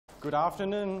Good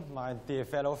afternoon, my dear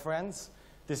fellow friends,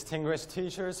 distinguished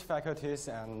teachers, faculties,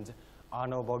 and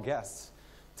honorable guests.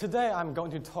 Today, I'm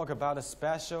going to talk about a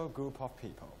special group of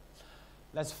people.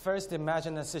 Let's first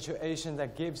imagine a situation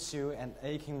that gives you an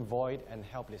aching void and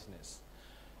helplessness.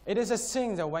 It is a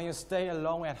scene that when you stay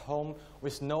alone at home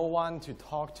with no one to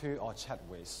talk to or chat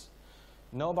with,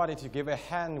 nobody to give a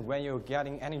hand when you get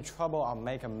in any trouble or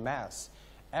make a mess.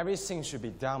 Everything should be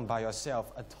done by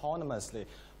yourself autonomously,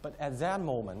 but at that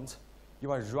moment,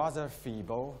 you are rather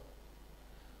feeble.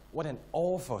 What an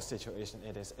awful situation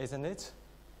it is, isn't it?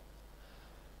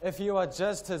 If you are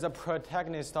just the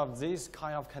protagonist of this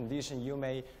kind of condition, you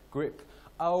may grip,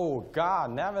 "Oh God,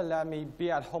 never let me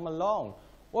be at home alone.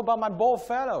 What about my ball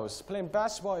fellows? Playing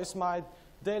basketball is my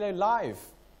daily life."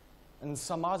 And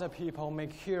some other people may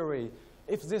query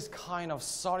if this kind of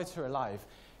solitary life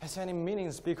has any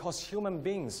meanings because human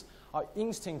beings are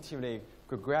instinctively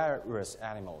gregarious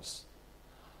animals.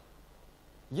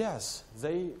 Yes,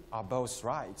 they are both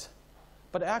right.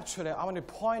 But actually, I want to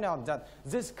point out that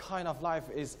this kind of life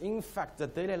is in fact the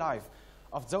daily life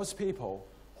of those people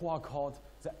who are called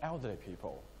the elderly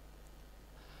people.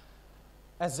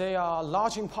 As they are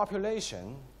large in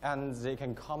population and they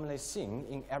can commonly seen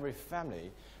in every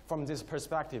family, from this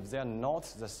perspective, they are not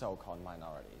the so-called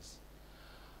minorities.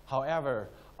 However,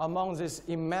 among this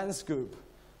immense group,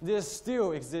 there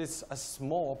still exists a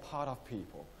small part of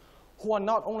people who are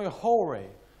not only hoary,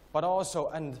 but also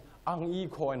an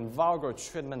unequal and vulgar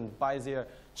treatment by their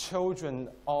children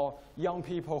or young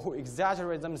people who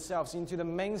exaggerate themselves into the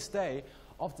mainstay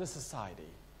of the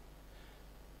society.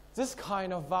 This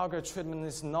kind of vulgar treatment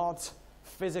is not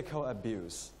physical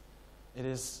abuse. It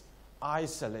is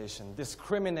isolation,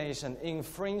 discrimination,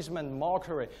 infringement,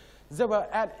 mockery that will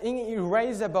add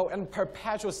inerasable and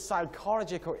perpetual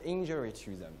psychological injury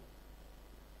to them.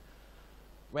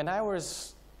 When I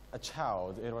was a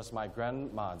child, it was my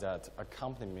grandma that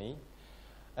accompanied me.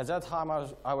 At that time,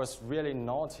 I was really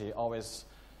naughty, always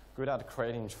good at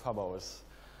creating troubles.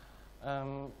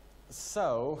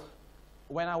 So,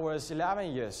 when I was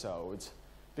 11 years old,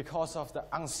 because of the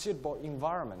unsuitable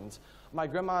environment, my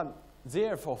grandma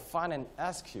therefore found an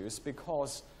excuse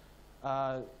because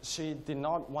she did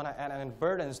not want to add any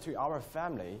burdens to our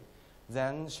family.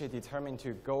 Then she determined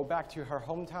to go back to her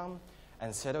hometown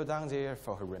and settle down there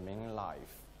for her remaining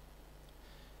life.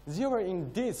 There were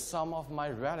indeed some of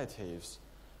my relatives,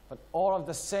 but all of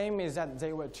the same is that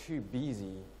they were too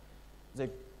busy. They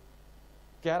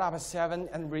get up at 7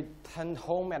 and return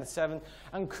home at 7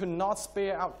 and could not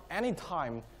spare out any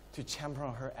time to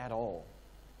champion her at all.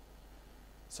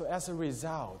 So as a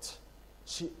result,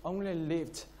 she only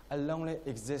lived a lonely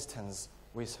existence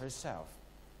with herself.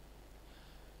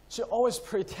 She always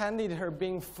pretended her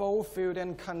being fulfilled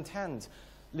and content,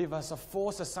 leave us a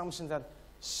false assumption that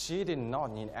she did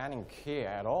not need any care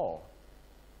at all.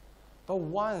 But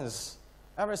once,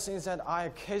 ever since that, I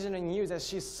occasionally knew that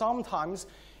she sometimes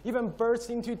even burst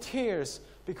into tears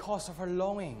because of her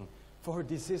longing for her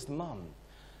deceased mom.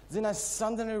 Then I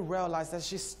suddenly realized that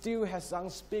she still has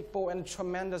unspeakable and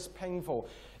tremendous painful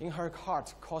in her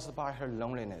heart caused by her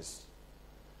loneliness.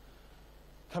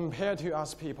 Compared to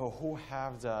us people who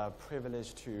have the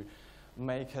privilege to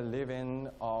make a living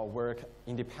or work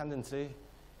independently,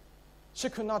 she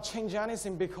could not change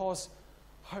anything because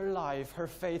her life, her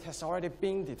fate has already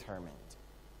been determined.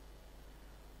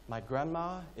 My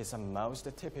grandma is a most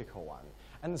typical one,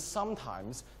 and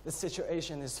sometimes the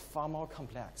situation is far more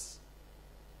complex.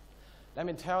 Let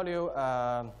me tell you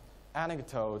an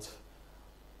anecdote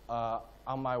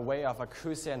on my way of a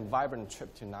cozy and vibrant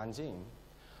trip to Nanjing.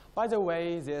 By the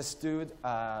way, there stood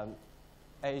an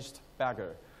aged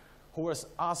beggar who was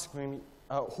asking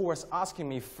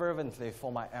me fervently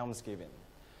for my almsgiving.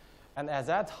 And at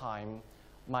that time,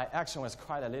 my action was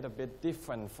quite a little bit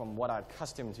different from what I'm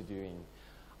accustomed to doing.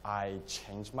 I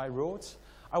changed my route.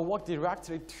 I walked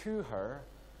directly to her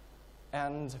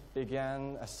and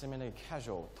began a seemingly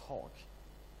casual talk.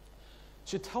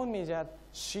 She told me that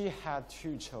she had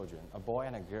 2 children, a boy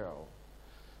and a girl.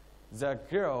 The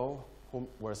girl who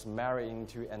was married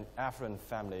into an affluent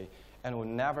family and would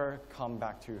never come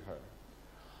back to her.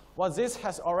 Well, this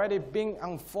has already been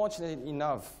unfortunate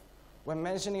enough. When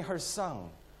mentioning her son,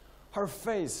 her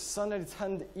face suddenly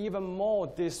turned even more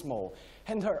dismal,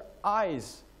 and her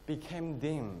eyes became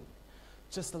dim,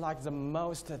 just like the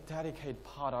most delicate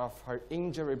part of her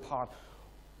injured part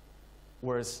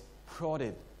was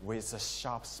prodded with a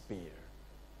sharp spear.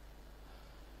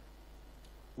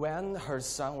 When her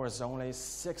son was only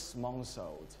 6 months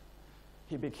old,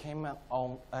 he became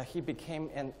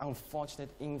an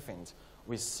unfortunate infant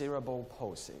with cerebral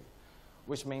palsy,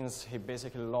 which means he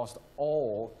basically lost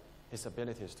all his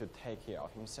abilities to take care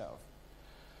of himself.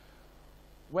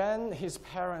 When his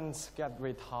parents get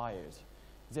retired,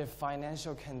 their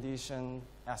financial condition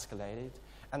escalated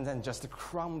and then just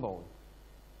crumbled.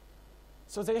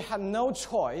 So they had no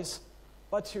choice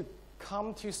but to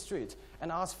come to the street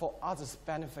and ask for others'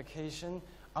 benefaction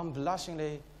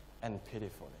unblushingly and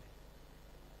pitifully.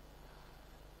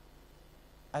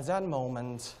 At that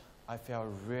moment, I felt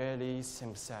really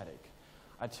sympathetic.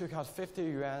 I took out 50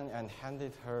 yuan and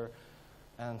handed her,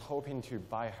 and hoping to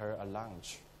buy her a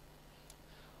lunch.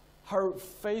 Her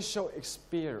facial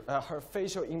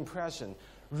impression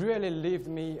really left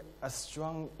me a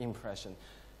strong impression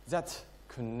that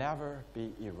could never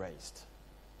be erased.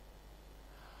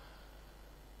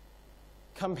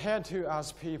 Compared to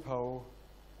us people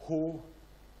who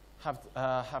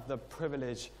have the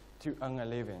privilege to earn a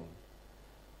living,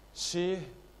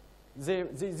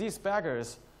 these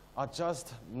beggars are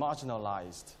just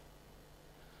marginalized.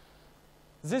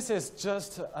 This is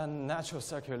just a natural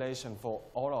circulation for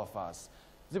all of us.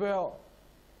 There will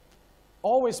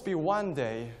always be one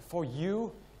day for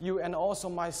you and also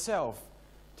myself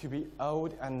to be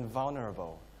old and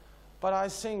vulnerable. But I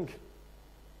think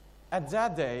at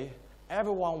that day,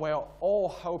 everyone will all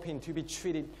hoping to be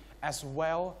treated as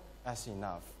well as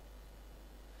enough.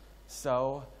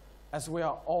 So, as we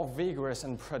are all vigorous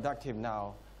and productive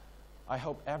now, I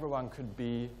hope everyone could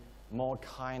be more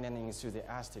kind and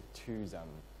enthusiastic to them.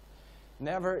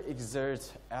 Never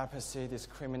exert apathy,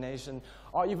 discrimination,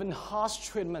 or even harsh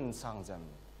treatments on them.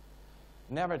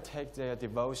 Never take their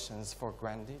devotions for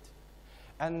granted,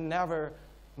 and never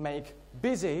make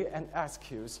busy an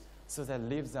excuse so that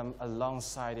leaves them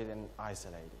alongside it and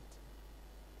isolated.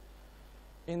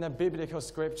 In the biblical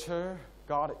scripture,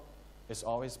 God is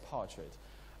always portrayed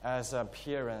as an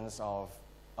appearance of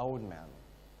old men.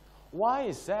 Why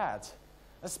is that?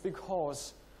 It's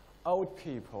because old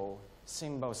people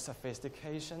symbol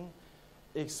sophistication,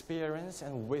 experience,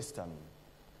 and wisdom.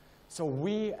 So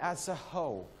we as a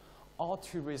whole ought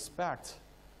to respect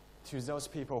to those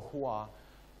people who are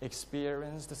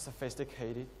experienced,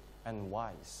 sophisticated, and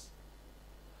wise.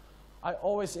 I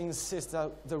always insist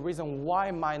that the reason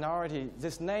why minority,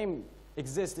 this name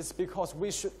exists, is because we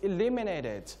should eliminate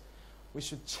it. We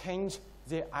should change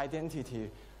their identity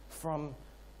from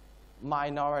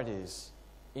minorities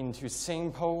into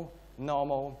simple,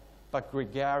 normal, but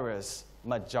gregarious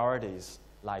majorities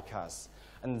like us.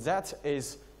 And that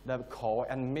is the call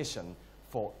and mission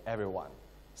for everyone.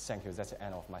 Thank you. That's the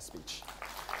end of my speech.